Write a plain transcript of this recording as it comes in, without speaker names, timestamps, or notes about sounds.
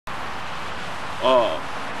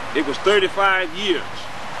It was 35 years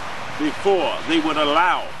before they would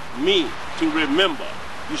allow me to remember.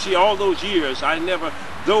 You see, all those years, I never,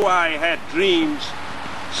 though I had dreams,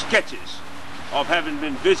 sketches of having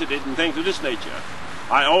been visited and things of this nature,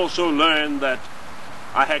 I also learned that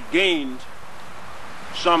I had gained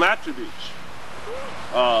some attributes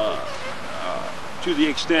to the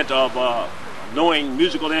extent of knowing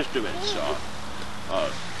musical instruments,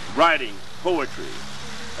 writing, poetry,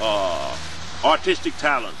 artistic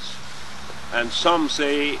talents, and some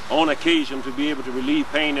say on occasion to be able to relieve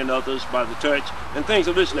pain in others by the touch and things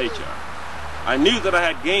of this nature. I knew that I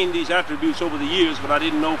had gained these attributes over the years, but I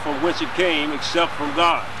didn't know from whence it came except from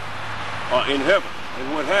God in heaven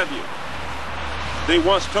and what have you. They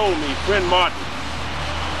once told me, "Friend Martin,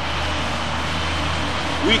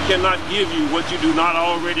 we cannot give you what you do not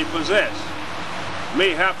already possess.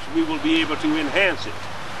 Mayhaps we will be able to enhance it,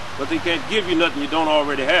 but they can't give you nothing you don't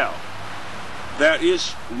already have. There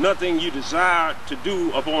is nothing you desire to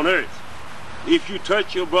do upon earth. If you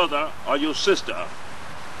touch your brother or your sister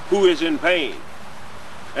who is in pain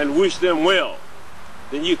and wish them well,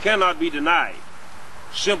 then you cannot be denied,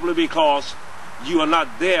 simply because you are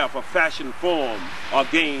not there for fashion, form, or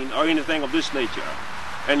gain, or anything of this nature,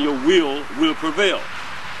 and your will prevail.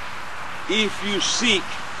 If you seek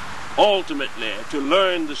ultimately to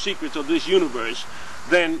learn the secrets of this universe,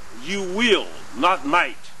 then you will, not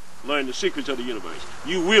might, learn the secrets of the universe.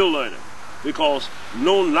 You will learn them, because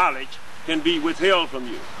no knowledge can be withheld from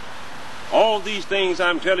you. All these things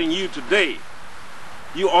I'm telling you today,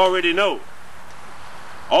 you already know.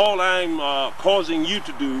 All I'm causing you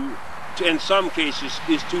to do, in some cases,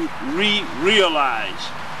 is to realize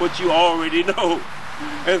what you already know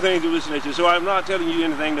and things of this nature. So I'm not telling you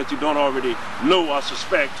anything that you don't already know or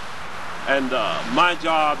suspect, and my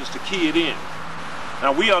job is to key it in.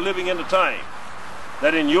 Now, we are living in a time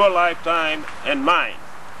that in your lifetime and mine,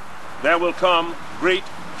 there will come great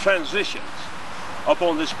transitions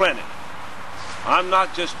upon this planet. I'm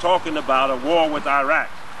not just talking about a war with Iraq.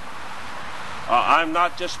 I'm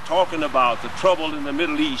not just talking about the trouble in the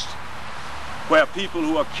Middle East, where people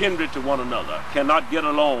who are kindred to one another cannot get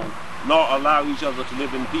along nor allow each other to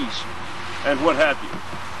live in peace and what have you.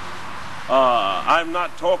 I'm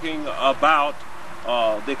not talking about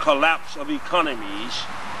the collapse of economies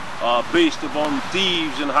based upon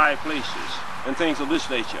thieves in high places and things of this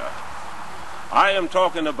nature. I am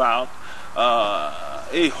talking about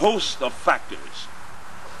a host of factors,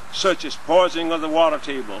 such as poisoning of the water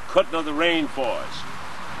table, cutting of the rainforest,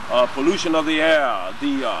 pollution of the air,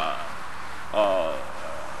 the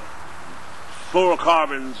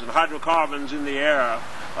fluorocarbons and hydrocarbons in the air,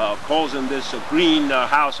 causing this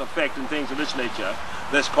greenhouse effect and things of this nature,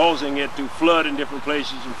 that's causing it to flood in different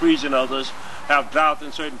places and freeze in others, have drought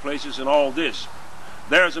in certain places, and all this.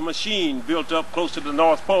 There's a machine built up close to the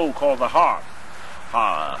North Pole called the HAARP,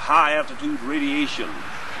 high altitude radiation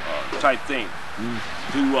type thing.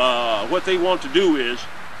 What they want to do is,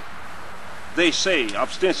 they say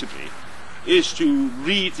ostensibly, is to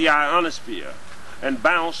read the ionosphere and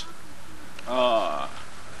bounce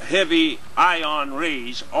heavy ion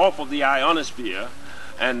rays off of the ionosphere,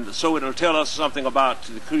 and so it'll tell us something about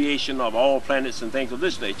the creation of all planets and things of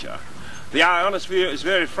this nature. The ionosphere is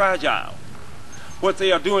very fragile. What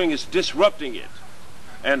they are doing is disrupting it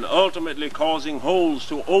and ultimately causing holes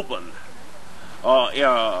to open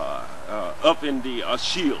up in the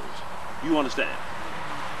shield. You understand?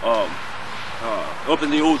 Up in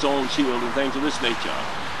the ozone shield and things of this nature,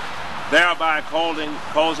 thereby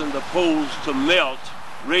causing the poles to melt,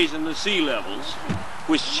 raising the sea levels,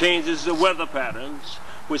 which changes the weather patterns,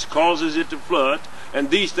 which causes it to flood, and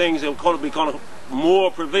these things are going to become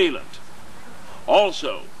more prevalent.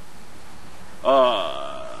 Also,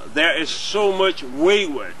 there is so much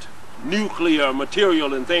wayward nuclear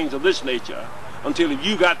material and things of this nature, until if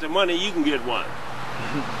you got the money, you can get one.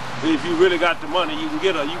 If you really got the money, you can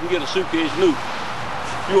get a suitcase nuke.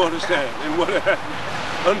 You understand? And what,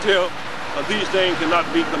 until these things cannot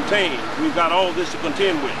be contained, we've got all this to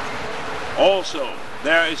contend with. Also,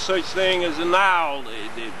 there is such thing as the Nile.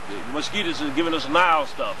 The mosquitoes are giving us Nile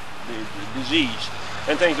stuff, the disease,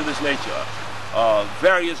 and things of this nature.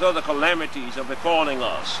 Various other calamities are befalling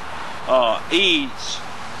us. AIDS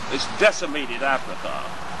has decimated Africa,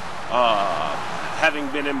 having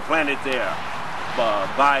been implanted there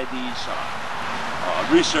by these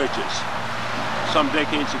researchers some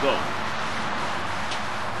decades ago.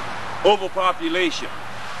 Overpopulation,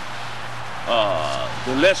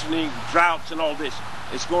 the lessening droughts and all this,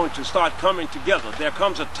 is going to start coming together. There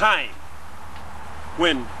comes a time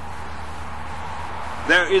when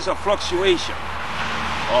there is a fluctuation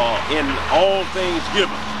in all things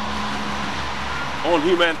given.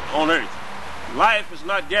 on Earth. Life is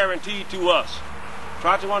not guaranteed to us.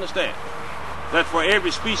 Try to understand that for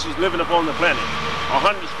every species living upon the planet,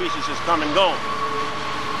 100 species has come and gone.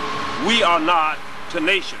 We are not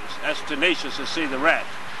tenacious as say the rat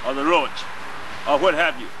or the roach or what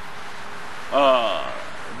have you.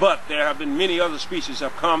 But there have been many other species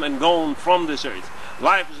have come and gone from this earth.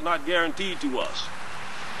 Life is not guaranteed to us.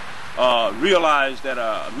 Realize that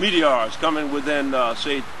a meteor is coming within,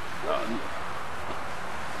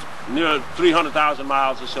 near 300,000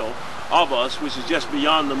 miles or so of us, which is just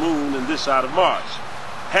beyond the moon and this side of Mars.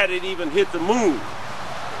 Had it even hit the moon,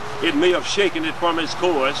 it may have shaken it from its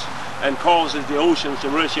course and causes the oceans to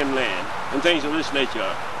rush inland and things of this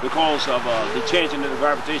nature because of the changing in the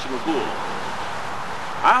gravitational pull.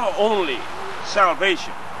 Our only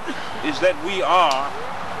salvation is that we are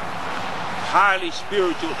highly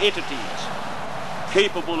spiritual entities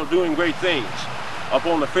capable of doing great things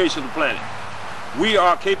upon the face of the planet. We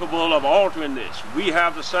are capable of altering this. We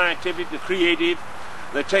have the scientific, the creative,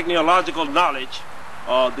 the technological knowledge,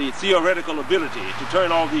 the theoretical ability to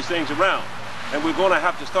turn all these things around. And we're going to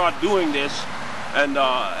have to start doing this and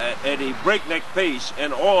at a breakneck pace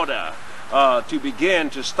in order to begin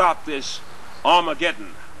to stop this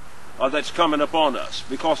Armageddon that's coming upon us.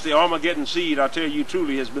 Because the Armageddon seed, I tell you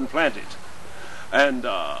truly, has been planted. And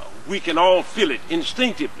we can all feel it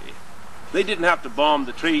instinctively. They didn't have to bomb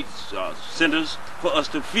the trade centers for us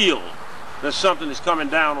to feel that something is coming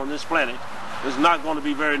down on this planet that's not going to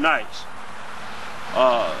be very nice.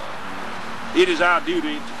 It is our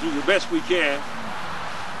duty to do the best we can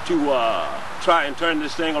to try and turn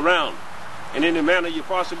this thing around in any manner you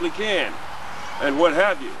possibly can, and what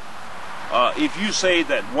have you. If you say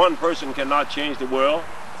that one person cannot change the world,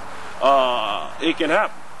 it can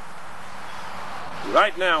happen.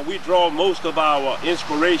 Right now, we draw most of our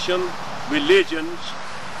inspiration, religions,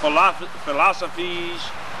 philosophies,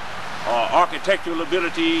 architectural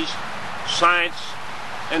abilities, science,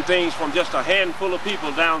 and things from just a handful of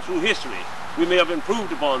people down through history. We may have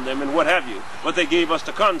improved upon them and what have you, but they gave us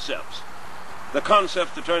the concepts. The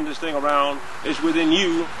concepts to turn this thing around is within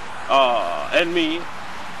you and me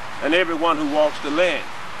and everyone who walks the land.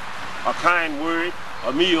 A kind word,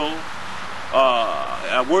 a meal,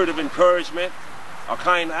 a word of encouragement, a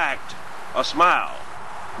kind act, a smile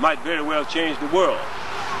might very well change the world.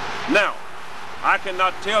 Now, I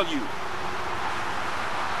cannot tell you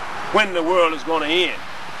when the world is going to end.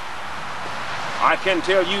 I can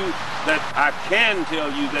tell you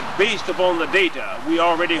that based upon the data we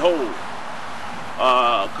already hold,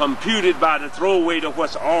 computed by the throw weight of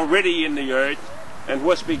what's already in the earth and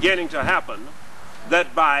what's beginning to happen,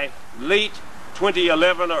 that by late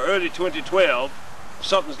 2011 or early 2012,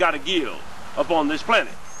 something's got to give upon this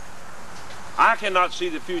planet. I cannot see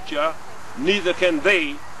the future, neither can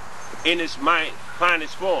they in its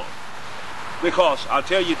finest form. Because I'll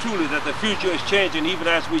tell you truly that the future is changing even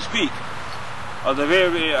as we speak.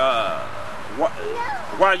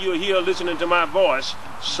 While you're here listening to my voice,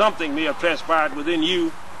 something may have transpired within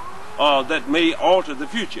you that may alter the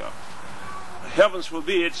future. Heavens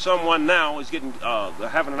forbid someone now is having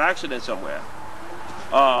an accident somewhere.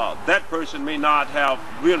 That person may not have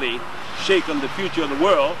really shaken the future of the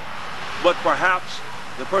world, but perhaps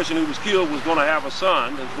the person who was killed was going to have a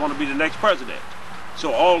son that's going to be the next president.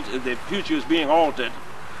 So the future is being altered,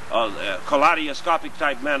 kaleidoscopic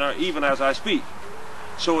type manner, even as I speak.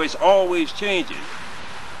 So it's always changing.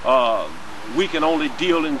 We can only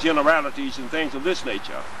deal in generalities and things of this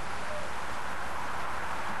nature.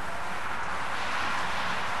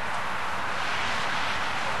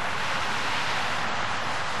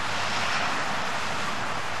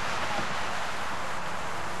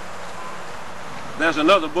 There's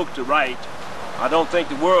another book to write. I don't think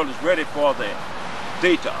the world is ready for the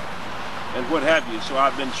data and what have you, so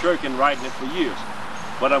I've been shirking writing it for years.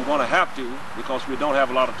 But I'm going to have to, because we don't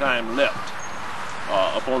have a lot of time left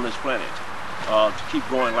upon this planet to keep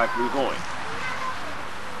going like we're going.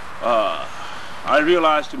 I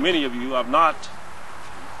realize to many of you, I've not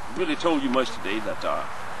really told you much today that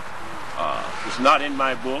it's not in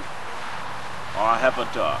my book, or I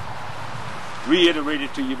haven't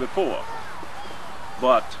reiterated to you before.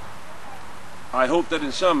 But I hope that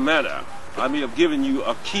in some manner I may have given you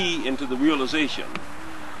a key into the realization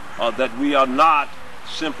that we are not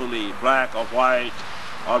simply black or white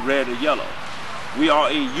or red or yellow. We are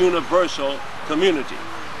a universal community.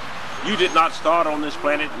 You did not start on this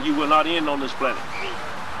planet, and you will not end on this planet.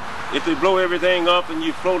 If they blow everything up and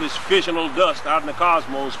you float as fissional dust out in the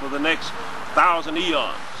cosmos for the next 1,000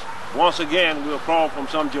 eons, once again we'll crawl from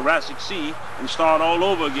some Jurassic Sea and start all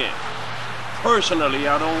over again. Personally,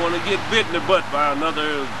 I don't want to get bit in the butt by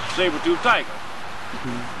another saber-toothed tiger.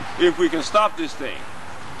 If we can stop this thing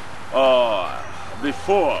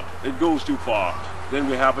before it goes too far, then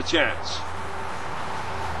we have a chance.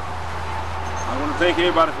 I want to thank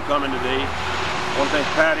everybody for coming today. I want to thank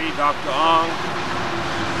Patty, Dr. Ong,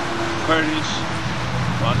 Curtis,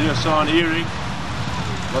 my dear son Eric,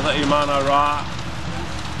 Mother Imana Ra,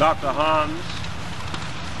 Dr. Hans,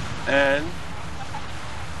 and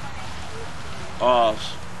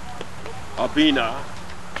Abina,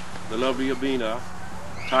 the lovely Abina,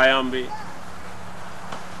 Tayambi,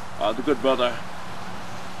 the good brother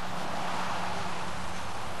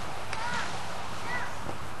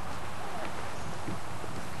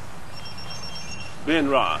Ben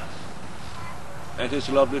Ross and his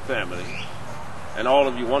lovely family, and all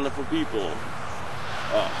of you wonderful people.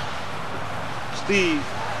 Steve,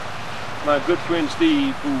 my good friend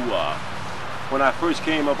Steve, who when I first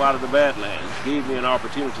came up out of the Badlands, gave me an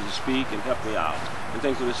opportunity to speak and help me out, and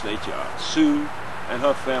things of this nature. Sue and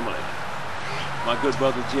her family. My good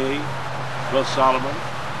brother Jay, Brother Solomon,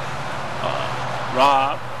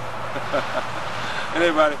 Rob, and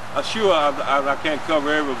everybody. I'm sure I can't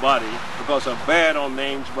cover everybody because I'm bad on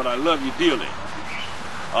names, but I love you dearly.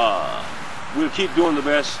 We'll keep doing the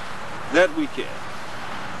best that we can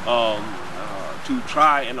to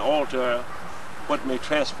try and alter what may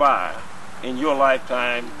transpire in your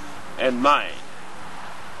lifetime and mine.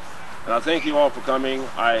 And I thank you all for coming.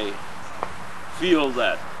 I feel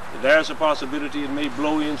that there's a possibility it may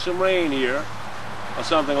blow in some rain here or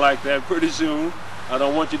something like that pretty soon. I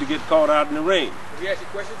don't want you to get caught out in the rain. Can you ask you a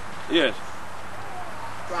question? Yes.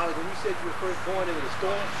 Riley, when you said you were first born into the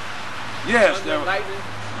storm, yes, thunder, lightning,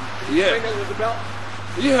 can you explain that was about?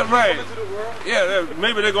 Yeah, right. Coming to the world? Yeah,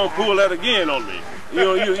 maybe they're gonna pull that again on me. You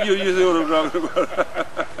know, you see what I'm talking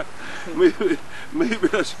about. maybe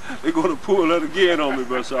they're gonna pull that again on me,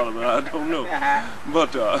 Brother Solomon. I don't know.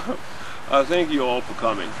 But I thank you all for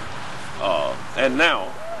coming. And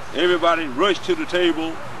now, everybody rush to the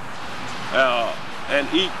table and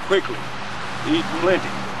eat quickly, eat plenty.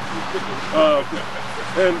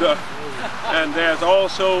 And there's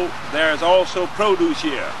also produce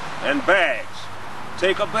here and bags.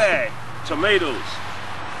 Take a bag, tomatoes,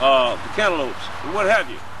 the cantaloupes, and what have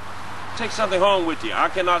you. Take something home with you. I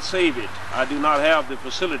cannot save it. I do not have the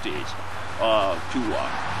facilities to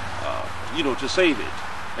save it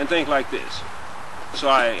and things like this. So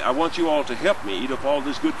I want you all to help me eat up all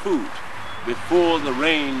this good food before the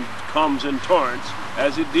rain comes in torrents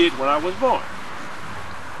as it did when I was born.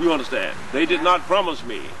 You understand? They did not promise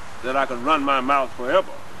me that I could run my mouth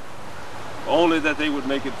forever, only that they would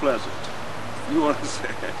make it pleasant. You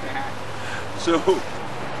understand?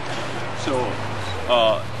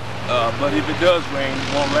 But if it does rain,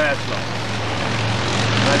 it won't last long.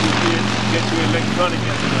 Now you kids get your electronic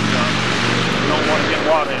instruments out. You don't want to get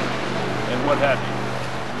water in it, and what have you.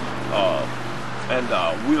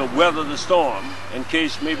 We'll weather the storm in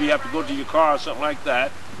case maybe you have to go to your car or something like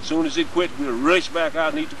that. As soon as it quits, we'll race back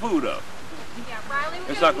out and eat the food up.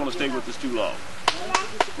 It's not going to stay with us too long.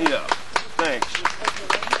 Yeah, thanks.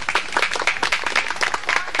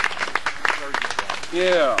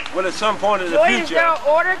 Yeah, well, at some point in the future, is there an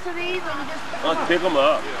order to these, or you just pick them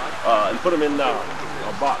up and put them in a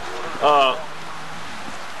box.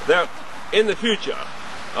 In the future,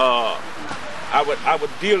 I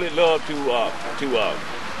would dearly love to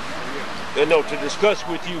discuss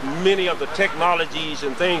with you many of the technologies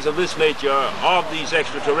and things of this nature of these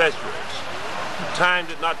extraterrestrials. Time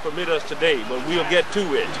did not permit us today, but we'll get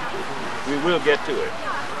to it. We will get to it.